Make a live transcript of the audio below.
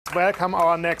welcome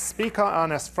our next speaker,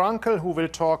 Ernest Frankel, who will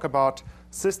talk about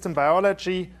system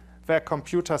biology, where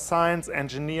computer science,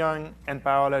 engineering, and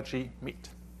biology meet.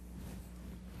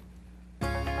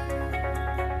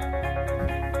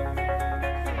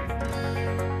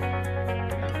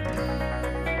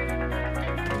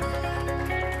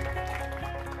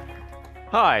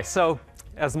 Hi, so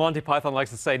as Monty Python likes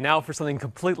to say, now for something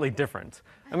completely different.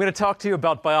 I'm going to talk to you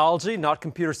about biology, not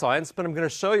computer science, but I'm going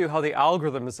to show you how the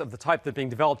algorithms of the type that are being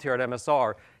developed here at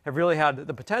MSR have really had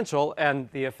the potential and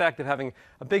the effect of having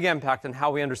a big impact on how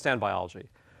we understand biology.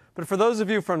 But for those of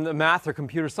you from the math or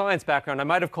computer science background, I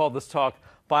might have called this talk,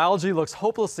 Biology Looks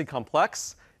Hopelessly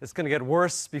Complex. It's going to get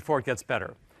worse before it gets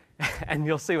better. And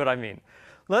you'll see what I mean.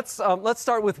 Let's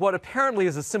start with what apparently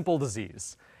is a simple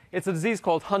disease. It's a disease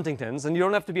called Huntington's, and you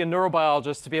don't have to be a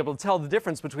neurobiologist to be able to tell the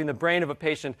difference between the brain of a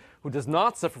patient who does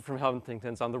not suffer from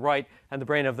Huntington's on the right and the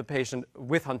brain of the patient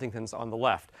with Huntington's on the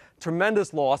left.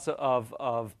 Tremendous loss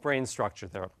of brain structure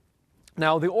there.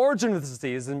 Now, the origin of this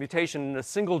disease is a mutation in a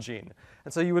single gene.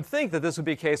 And so you would think that this would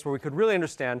be a case where we could really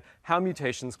understand how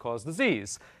mutations cause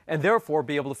disease, and therefore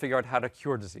be able to figure out how to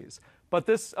cure disease. But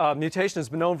this mutation has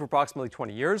been known for approximately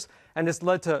 20 years, and has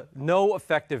led to no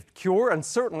effective cure, and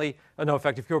certainly no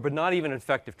effective cure, but not even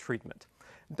effective treatment.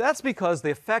 That's because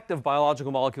the effect of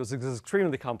biological molecules is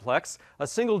extremely complex. A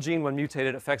single gene, when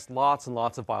mutated, affects lots and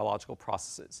lots of biological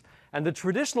processes. And the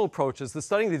traditional approaches to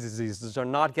studying these diseases are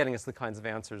not getting us the kinds of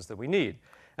answers that we need.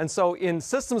 And so in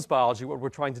systems biology, what we're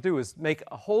trying to do is make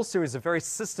a whole series of very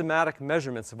systematic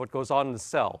measurements of what goes on in the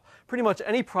cell. Pretty much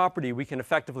any property we can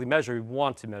effectively measure, we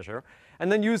want to measure, and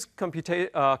then use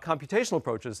computational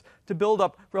approaches to build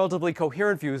up relatively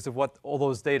coherent views of what all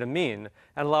those data mean,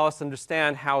 and allow us to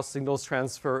understand how signals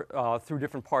transfer through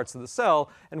different parts of the cell,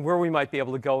 and where we might be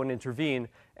able to go and intervene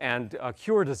and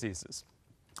cure diseases.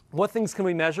 What things can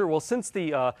we measure? Well, since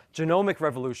the genomic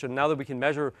revolution, now that we can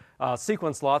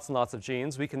sequence lots and lots of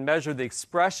genes, we can measure the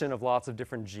expression of lots of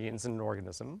different genes in an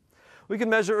organism. We can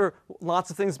measure lots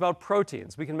of things about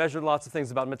proteins. We can measure lots of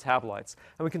things about metabolites.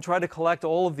 And we can try to collect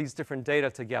all of these different data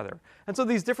together. And so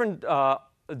these different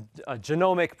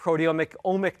genomic, proteomic,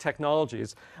 omic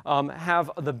technologies have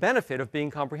the benefit of being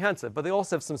comprehensive, but they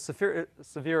also have some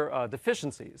severe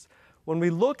deficiencies. When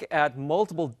we look at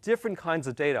multiple different kinds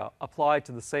of data applied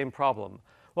to the same problem,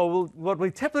 well, what we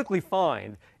typically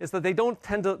find is that they don't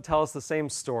tend to tell us the same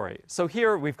story. So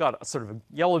here we've got sort of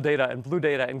yellow data and blue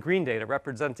data and green data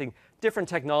representing different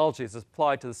technologies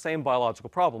applied to the same biological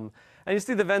problem. And you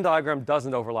see the Venn diagram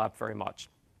doesn't overlap very much.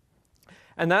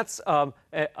 And that's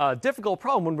a difficult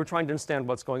problem when we're trying to understand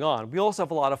what's going on. We also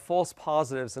have a lot of false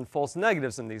positives and false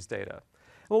negatives in these data.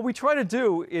 What we try to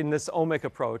do in this omic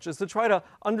approach is to try to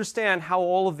understand how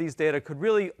all of these data could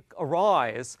really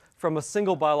arise from a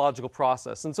single biological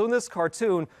process. And so in this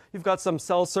cartoon, you've got some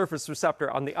cell surface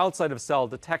receptor on the outside of a cell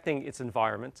detecting its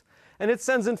environment. And it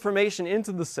sends information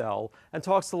into the cell and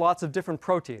talks to lots of different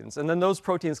proteins. And then those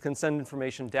proteins can send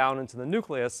information down into the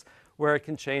nucleus, where it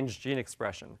can change gene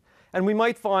expression. And we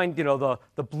might find,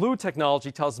 the blue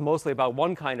technology tells us mostly about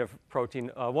one kind of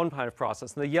protein, one kind of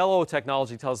process. And the yellow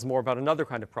technology tells us more about another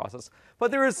kind of process.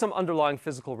 But there is some underlying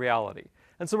physical reality.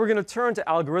 And so we're going to turn to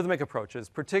algorithmic approaches,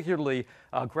 particularly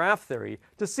graph theory,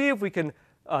 to see if we can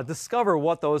discover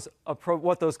what those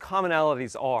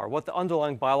commonalities are, what the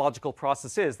underlying biological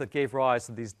process is that gave rise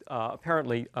to these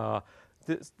apparently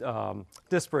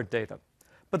disparate data.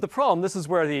 But the problem, this is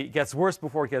where it gets worse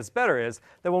before it gets better, is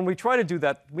that when we try to do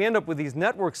that, we end up with these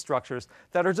network structures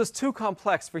that are just too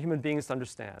complex for human beings to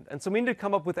understand. And so we need to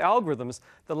come up with algorithms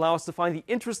that allow us to find the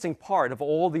interesting part of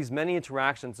all these many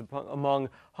interactions among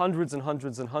hundreds and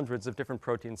hundreds and hundreds of different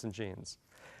proteins and genes.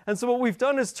 And so what we've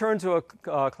done is turn to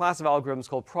a class of algorithms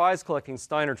called prize-collecting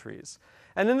Steiner trees.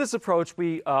 And in this approach,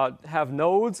 we have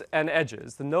nodes and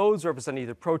edges. The nodes represent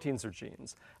either proteins or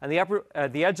genes. And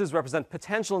the edges represent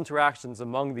potential interactions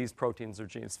among these proteins or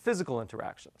genes, physical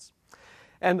interactions.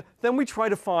 And then we try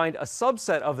to find a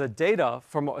subset of the data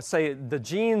from, say, the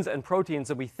genes and proteins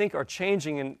that we think are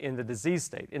changing in the disease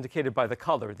state, indicated by the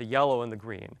color, the yellow and the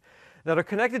green, that are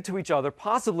connected to each other,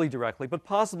 possibly directly, but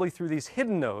possibly through these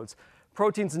hidden nodes,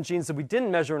 proteins and genes that we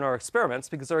didn't measure in our experiments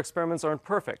because our experiments aren't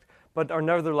perfect, but are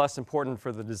nevertheless important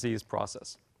for the disease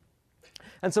process.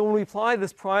 And so when we apply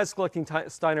this prize-collecting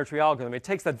Steiner tree algorithm, it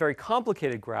takes that very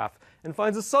complicated graph and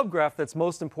finds a subgraph that's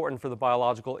most important for the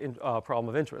biological problem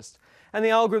of interest. And the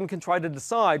algorithm can try to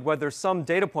decide whether some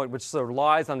data point which sort of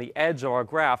lies on the edge of our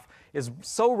graph is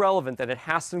so relevant that it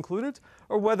has to include it,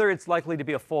 or whether it's likely to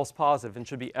be a false positive and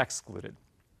should be excluded.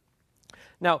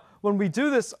 Now, when we do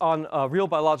this on real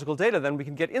biological data, then we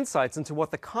can get insights into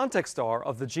what the context are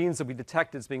of the genes that we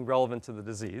detect as being relevant to the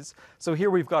disease. So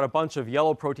here we've got a bunch of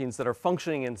yellow proteins that are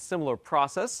functioning in similar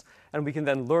process, and we can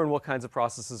then learn what kinds of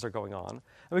processes are going on. And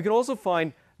we can also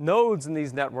find nodes in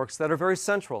these networks that are very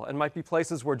central and might be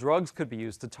places where drugs could be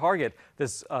used to target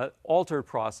this altered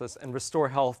process and restore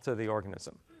health to the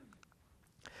organism.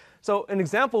 So an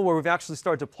example where we've actually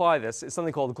started to apply this is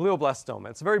something called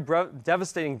glioblastoma. It's a very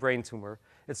devastating brain tumor.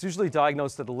 It's usually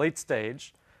diagnosed at a late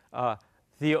stage.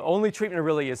 The only treatment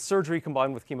really is surgery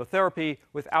combined with chemotherapy.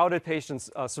 Without it, patients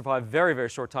survive very, very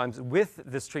short times. With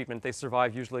this treatment, they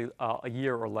survive usually a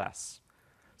year or less.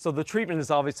 So the treatment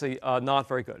is obviously not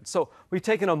very good. So we've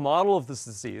taken a model of this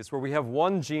disease where we have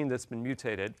one gene that's been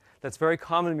mutated, that's very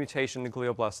common mutation in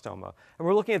glioblastoma. And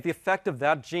we're looking at the effect of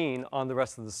that gene on the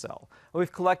rest of the cell. And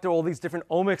we've collected all these different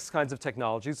omics kinds of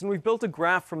technologies, and we've built a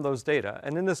graph from those data.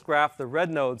 And in this graph, the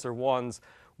red nodes are ones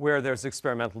where there's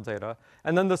experimental data.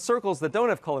 And then the circles that don't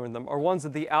have color in them are ones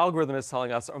that the algorithm is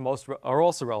telling us are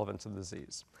also relevant to the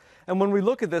disease. And when we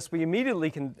look at this, we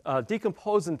immediately can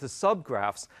decompose into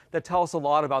subgraphs that tell us a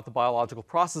lot about the biological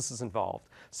processes involved.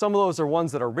 Some of those are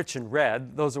ones that are rich in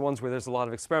red. Those are ones where there's a lot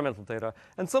of experimental data.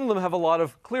 And some of them have a lot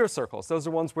of clear circles. Those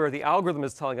are ones where the algorithm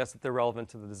is telling us that they're relevant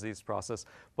to the disease process,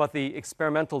 but the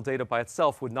experimental data by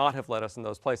itself would not have led us in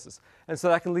those places. And so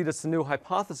that can lead us to new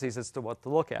hypotheses as to what to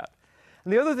look at.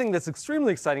 And the other thing that's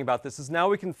extremely exciting about this is now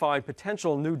we can find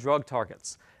potential new drug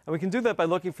targets. And we can do that by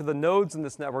looking for the nodes in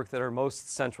this network that are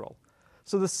most central.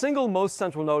 So the single most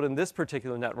central node in this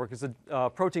particular network is a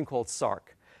protein called SRC.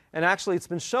 And actually, it's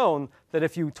been shown that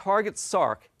if you target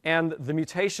SRC and the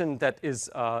mutation that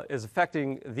is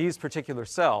affecting these particular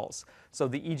cells, so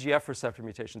the EGF receptor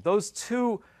mutation, those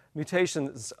two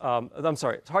mutations,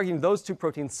 targeting those two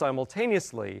proteins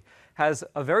simultaneously has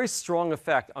a very strong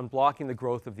effect on blocking the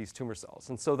growth of these tumor cells.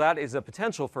 And so that is a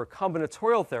potential for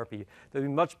combinatorial therapy that would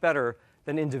be much better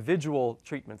than individual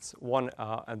treatments, one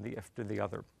after the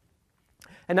other.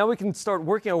 And now we can start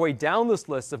working our way down this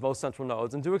list of most central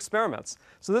nodes and do experiments.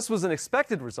 So this was an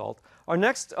expected result. Our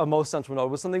next most central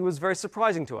node was something that was very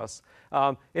surprising to us.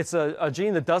 It's a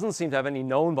gene that doesn't seem to have any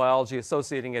known biology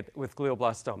associating it with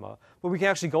glioblastoma. But we can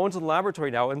actually go into the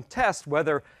laboratory now and test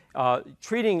whether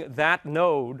treating that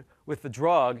node with the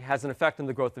drug has an effect on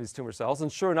the growth of these tumor cells.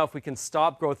 And sure enough, we can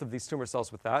stop growth of these tumor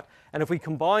cells with that. And if we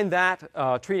combine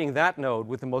that, treating that node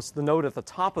with the node at the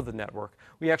top of the network,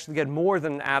 we actually get more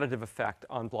than an additive effect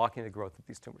on blocking the growth of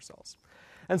these tumor cells.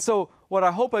 And so what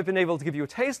I hope I've been able to give you a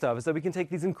taste of is that we can take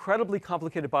these incredibly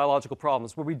complicated biological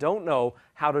problems where we don't know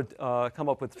how to come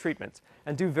up with treatment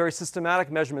and do very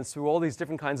systematic measurements through all these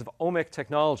different kinds of omic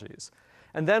technologies,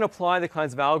 and then apply the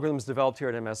kinds of algorithms developed here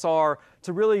at MSR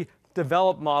to really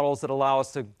develop models that allow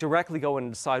us to directly go in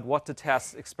and decide what to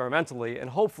test experimentally and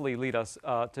hopefully lead us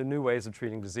to new ways of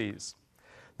treating disease.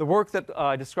 The work that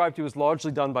I described to you is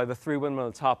largely done by the three women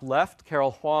on the top left,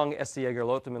 Carol Huang, Esti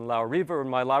Yeger-Lotum, and Lau Riva in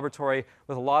my laboratory,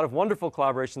 with a lot of wonderful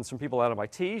collaborations from people at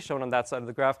MIT, shown on that side of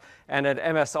the graph, and at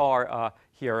MSR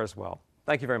here as well.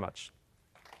 Thank you very much.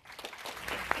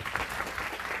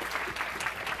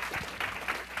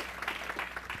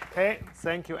 Okay,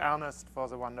 thank you, Ernest, for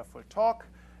the wonderful talk.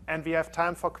 And we have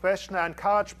time for questions. I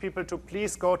encourage people to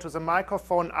please go to the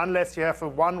microphone. Unless you have a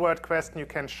one-word question, you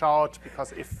can shout,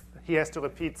 because if he has to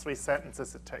repeat 3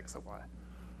 sentences, it takes a while.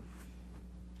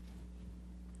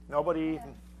 Nobody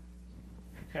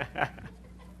even?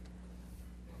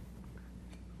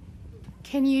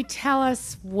 Can you tell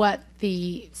us what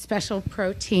the special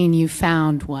protein you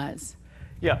found was?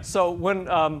 Yeah, so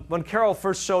when Carol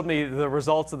first showed me the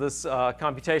results of this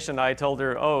computation, I told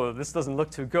her, oh, this doesn't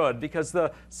look too good, because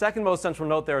the second most central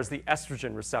node there is the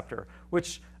estrogen receptor,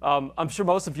 which I'm sure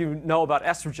most of you know about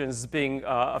estrogen as being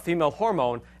a female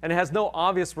hormone, and it has no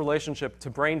obvious relationship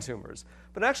to brain tumors.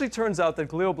 But it actually turns out that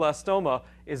glioblastoma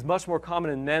is much more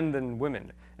common in men than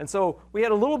women. And so we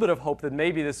had a little bit of hope that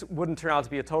maybe this wouldn't turn out to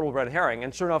be a total red herring.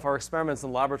 And sure enough, our experiments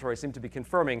in the laboratory seem to be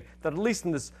confirming that at least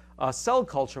in this cell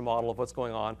culture model of what's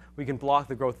going on, we can block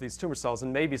the growth of these tumor cells,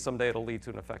 and maybe someday it'll lead to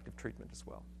an effective treatment as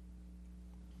well.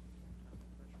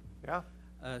 Yeah?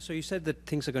 So you said that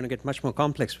things are going to get much more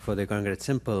complex before they're going to get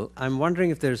simple. I'm wondering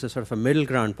if there's a sort of a middle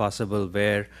ground possible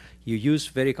where you use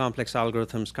very complex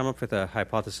algorithms, come up with a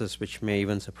hypothesis which may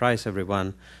even surprise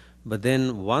everyone, but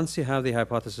then once you have the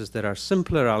hypothesis, there are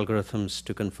simpler algorithms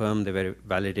to confirm the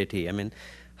validity. I mean,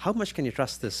 how much can you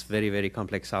trust this very, very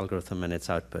complex algorithm and its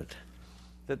output?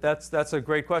 That's a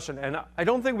great question. And I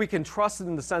don't think we can trust it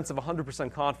in the sense of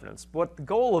 100% confidence. What the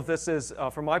goal of this is,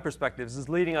 from my perspective, is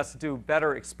leading us to do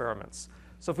better experiments.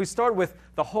 So if we start with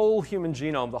the whole human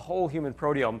genome, the whole human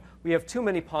proteome, we have too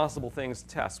many possible things to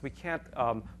test. We can't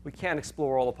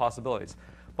explore all the possibilities.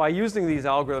 By using these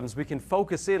algorithms, we can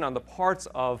focus in on the parts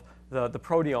of the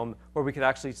proteome where we could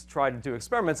actually try to do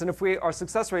experiments. And if our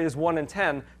success rate is 1 in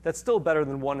 10, that's still better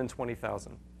than 1 in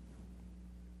 20,000.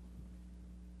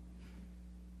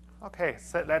 OK,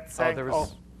 so let's say,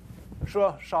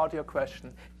 sure, shout your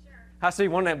question. Sure. Has to be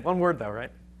one word, though,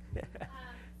 right? So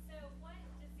what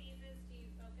diseases do you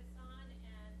focus on, and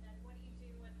then what do you do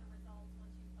with the results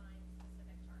once you find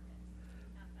specific targets?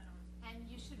 Pass that on. And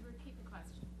you should repeat the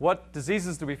question. What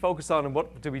diseases do we focus on, and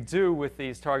what do we do with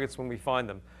these targets when we find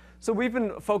them? So we've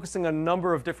been focusing on a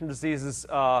number of different diseases.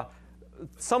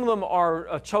 Some of them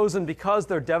are chosen because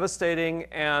they're devastating,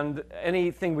 and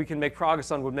anything we can make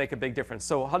progress on would make a big difference.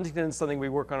 So Huntington's is something we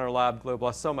work on in our lab,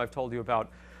 glioblastoma I've told you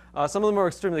about. Some of them are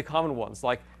extremely common ones,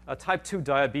 like type 2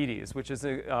 diabetes, which is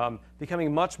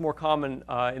becoming much more common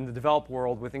in the developed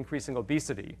world with increasing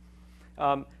obesity.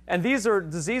 And these are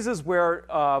diseases where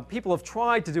people have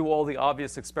tried to do all the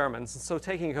obvious experiments, and so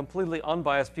taking a completely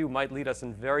unbiased view might lead us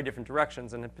in very different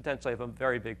directions and potentially have a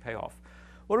very big payoff.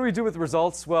 What do we do with the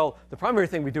results? Well, the primary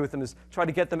thing we do with them is try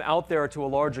to get them out there to a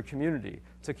larger community.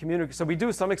 So we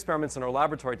do some experiments in our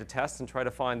laboratory to test and try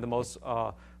to find the most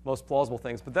plausible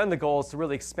things. But then the goal is to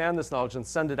really expand this knowledge and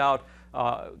send it out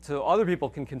to other people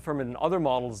who can confirm it in other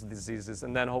models of diseases,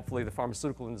 and then hopefully the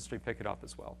pharmaceutical industry pick it up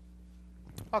as well.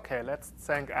 OK, let's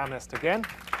thank Ernest again.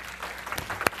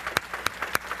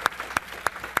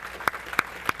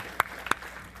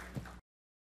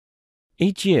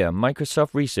 Each year,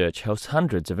 Microsoft Research hosts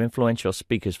hundreds of influential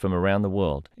speakers from around the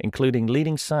world, including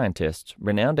leading scientists,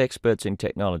 renowned experts in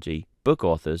technology, book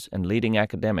authors, and leading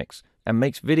academics, and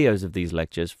makes videos of these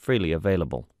lectures freely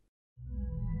available.